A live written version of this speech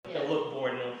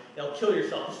they'll kill your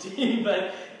self-esteem,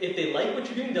 but if they like what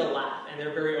you're doing, they'll laugh, and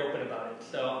they're very open about it.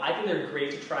 So I think they're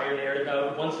great to try your narrative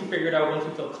out. Once you figure it out, once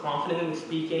you feel confident in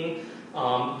speaking,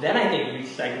 then I think you'd be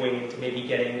segueing into maybe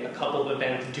getting a couple of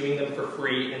events, doing them for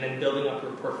free, and then building up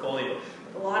your portfolio.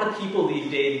 But a lot of people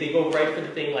these days, they go right for the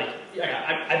thing like,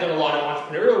 I've done a lot of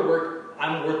entrepreneurial work,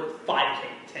 I'm worth 5K,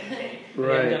 10K.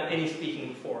 Right. I haven't done any speaking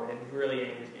before, and it really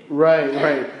angers me.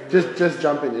 Right. Just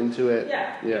jumping into it.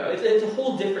 Yeah. It's a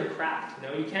whole different craft.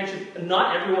 You can't just.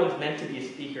 Not everyone's meant to be a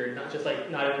speaker. Not just like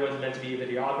not everyone's meant to be a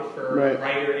videographer, or a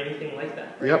writer, or anything like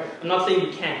that. Right? Yep. I'm not saying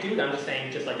you can't do it. I'm just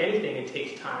saying, just like anything, it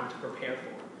takes time to prepare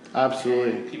for.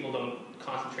 Absolutely. And people don't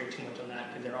concentrate too much on that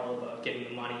because they're all about getting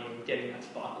the money and getting that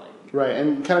spotlight. Right,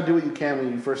 and kind of do what you can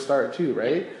when you first start too,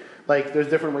 right? Like, there's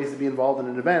different ways to be involved in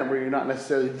an event where you're not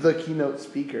necessarily the keynote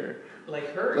speaker.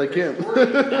 Like her. Like Kim.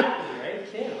 Exactly,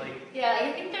 right? Kim, Yeah,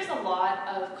 I think there's a lot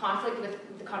of conflict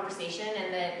with the conversation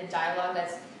and the dialogue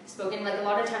that's spoken. Like, a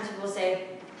lot of times people say,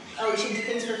 oh, you should do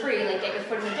things for free, like, get your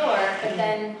foot in the door. But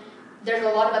then there's a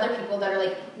lot of other people that are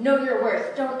like, know your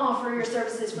worth, don't offer your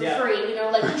services for free.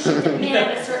 Like, you should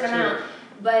demand a certain amount.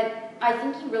 But I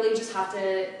think you really just have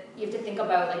to think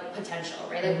about, like, potential,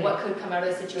 right? Like, what could come out of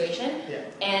the situation,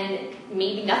 and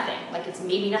maybe nothing. Like, it's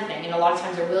maybe nothing, and a lot of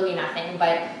times there will be nothing,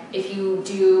 but if you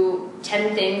do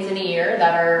 10 things in a year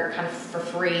that are kind of for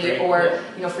free, or,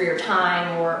 for your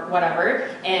time, or whatever,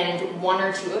 and 1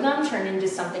 or 2 of them turn into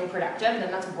something productive,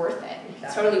 then that's worth it.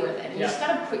 It's totally worth it. And you just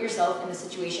gotta put yourself in the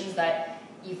situations that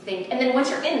you think, and then once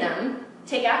you're in them,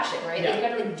 take action, right? Like, you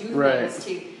gotta, like, do things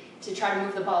to try to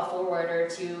move the ball forward, or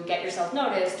to get yourself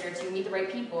noticed, or to meet the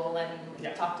right people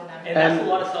and talk to them. And that's a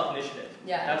lot of self-initiative.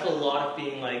 Yeah. That's a lot of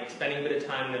being like spending a bit of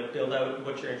time to build out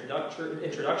what your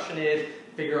introduction is,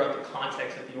 figure out the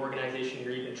context of the organization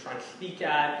you're even trying to speak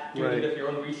at, doing a bit of your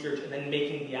own research, and then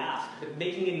making the ask, but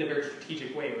making it in a very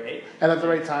strategic way, right? And at the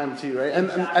right time too, right? And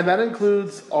that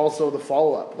includes also the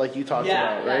follow-up, like you talked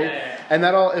about, right? Yeah. And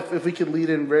that all, if we could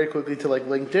lead in very quickly to like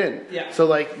LinkedIn. Yeah. So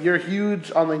like you're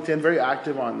huge on LinkedIn, very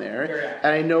active on there. Very active.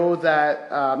 And I know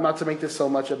that, not to make this so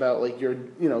much about like your,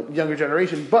 younger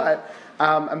generation, but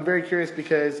I'm very curious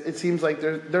because it seems like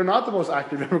they're not the most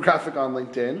active demographic on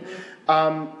LinkedIn.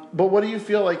 But what do you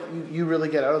feel like you really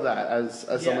get out of that as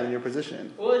someone in your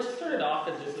position? Well, it just started off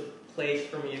as just a place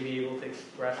for me to be able to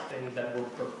express things that were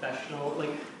professional.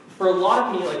 Like, for a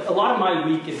lot of me, like, a lot of my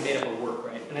week is made up of work,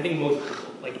 right? And I think most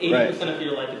people, like 80% of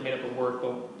your life is made up of work,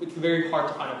 but it's very hard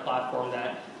to find a platform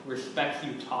that respects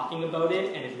you talking about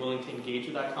it and is willing to engage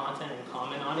with that content and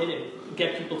comment on it and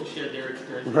get people to share their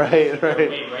experiences right?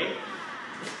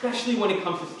 Especially when it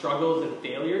comes to struggles and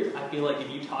failures. I feel like if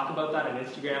you talk about that on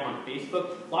Instagram, on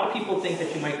Facebook, a lot of people think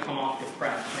that you might come off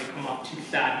depressed, might come off too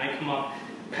sad, might come off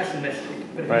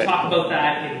pessimistic. But if you talk about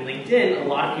that in LinkedIn, a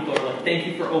lot of people are like, thank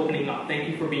you for opening up, thank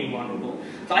you for being vulnerable.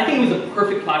 So I think it was a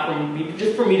perfect platform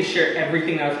just for me to share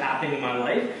everything that was happening in my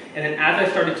life. And then as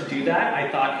I started to do that, I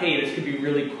thought, hey, this could be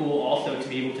really cool also to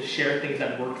be able to share things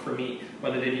that worked for me,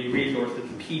 whether they be resources,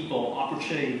 people,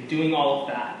 opportunities, doing all of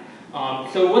that.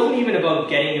 So it wasn't even about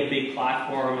getting a big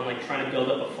platform and like trying to build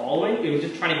up a following. It was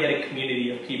just trying to get a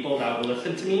community of people that would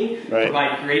listen to me,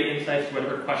 provide great insights to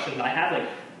whatever questions I had. Like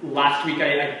last week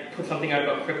I put something out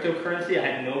about cryptocurrency. I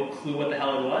had no clue what the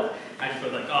hell it was. I just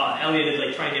was like, oh, Elliot is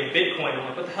like trying to get Bitcoin. I'm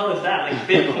like, what the hell is that? Like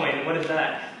Bitcoin, what is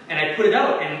that? And I put it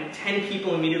out, and 10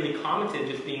 people immediately commented,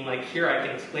 just being like, here, I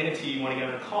can explain it to you, you want to get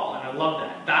on a call, and I love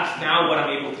that. That's now what I'm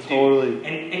able to do. Totally.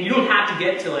 And you don't have to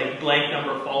get to like blank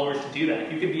number of followers to do that.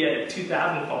 You could be at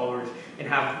 2,000 followers and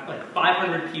have like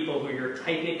 500 people who are your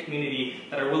tight-knit community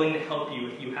that are willing to help you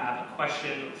if you have a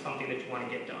question or something that you want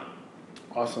to get done.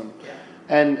 Awesome. Yeah.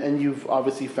 And you've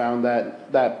obviously found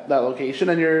that location,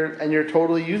 and you're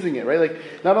totally using it, right?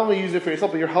 Like, not only use it for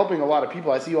yourself, but you're helping a lot of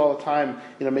people. I see you all the time,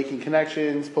 making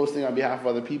connections, posting on behalf of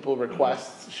other people,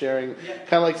 requests, sharing,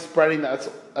 kind of like spreading that.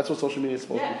 That's what social media is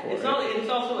supposed to be for. It's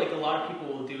also like a lot of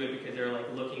people will do it because they're like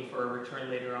looking for a return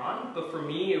later on. But for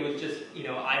me, it was just,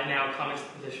 I've now come into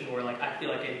a position where like I feel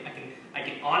like I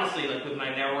can honestly, like with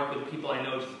my network, with people I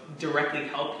know, just directly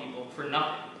help people for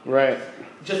nothing. Right.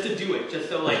 Just to do it, just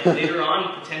so like later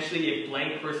on, potentially if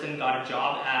blank person got a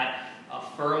job at a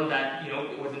firm that,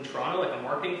 was in Toronto, like a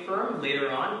marketing firm,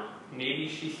 later on, maybe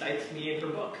she cites me in her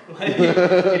book. Like,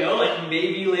 like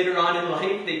maybe later on in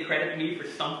life, they credit me for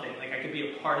something. Like I could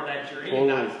be a part of that journey, and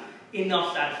that's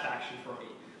enough satisfaction for me.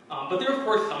 But there are, of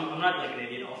course, I'm not like an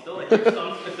idiot also, like there's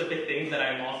some specific things that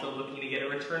I'm also looking to get a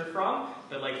return from,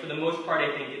 but like for the most part,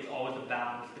 I think it's always a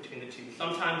balance between the two.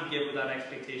 Sometimes give without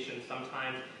expectation,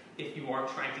 sometimes if you are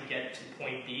trying to get to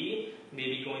point B,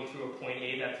 maybe going through a point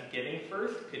A that's giving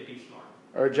first could be smart.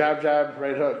 Or jab, jab,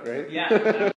 right hook, right?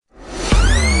 Yeah.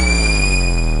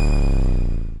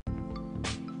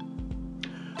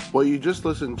 what you just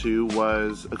listened to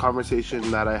was a conversation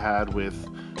that I had with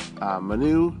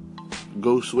Manu,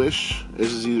 Go Swish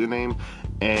is his username,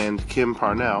 and Kim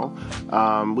Parnell.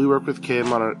 We work with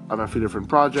Kim on a few different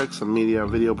projects, some media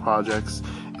and video projects,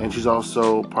 and she's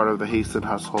also part of the Haste and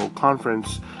Hustle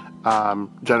conference,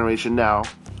 Generation Now,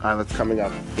 that's coming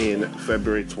up in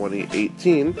February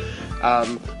 2018.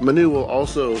 Manu will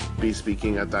also be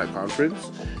speaking at that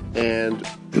conference, and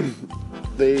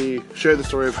they share the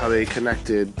story of how they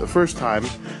connected the first time.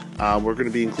 We're going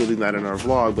to be including that in our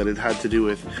vlog, but it had to do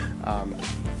with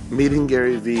meeting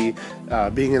Gary Vee,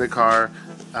 being in a car,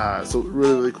 so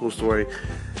really, really cool story.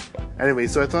 Anyway,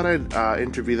 so I thought I'd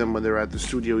interview them when they were at the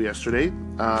studio yesterday.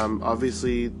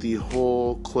 Obviously, the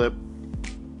whole clip,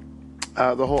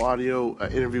 the whole audio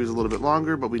interview is a little bit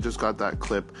longer, but we just got that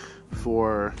clip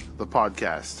for the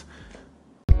podcast.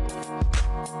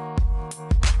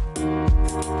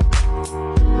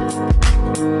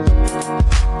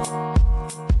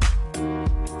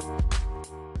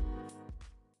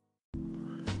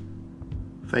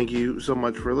 Thank you so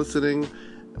much for listening.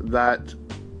 That,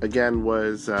 again,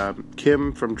 was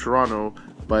Kim from Toronto,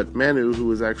 but Manu, who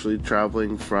was actually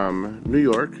traveling from New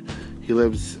York. He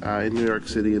lives in New York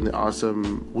City in the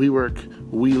awesome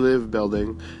WeWork We Live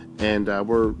building, and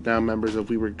we're now members of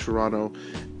WeWork Toronto.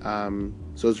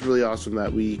 So it's really awesome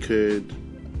that we could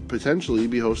potentially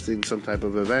be hosting some type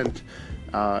of event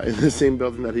in the same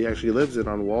building that he actually lives in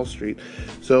on Wall Street.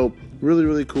 So really,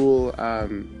 really cool.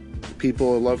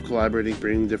 People love collaborating,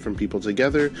 bringing different people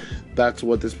together. That's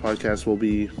what this podcast will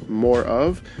be more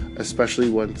of, especially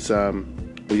once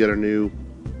we get our new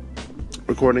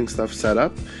recording stuff set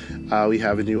up. We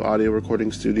have a new audio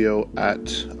recording studio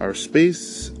at our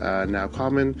space, Now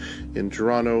Common, in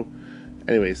Toronto.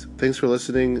 Anyways, thanks for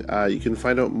listening. You can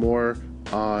find out more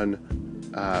on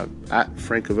at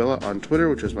Francavilla on Twitter,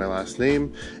 which is my last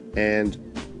name, and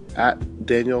at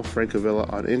Daniel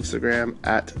Francavilla on Instagram,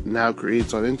 at Now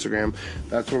Creates on Instagram.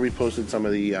 That's where we posted some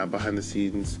of the behind the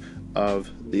scenes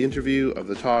of the interview, of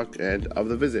the talk, and of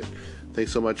the visit.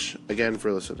 Thanks so much again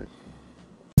for listening.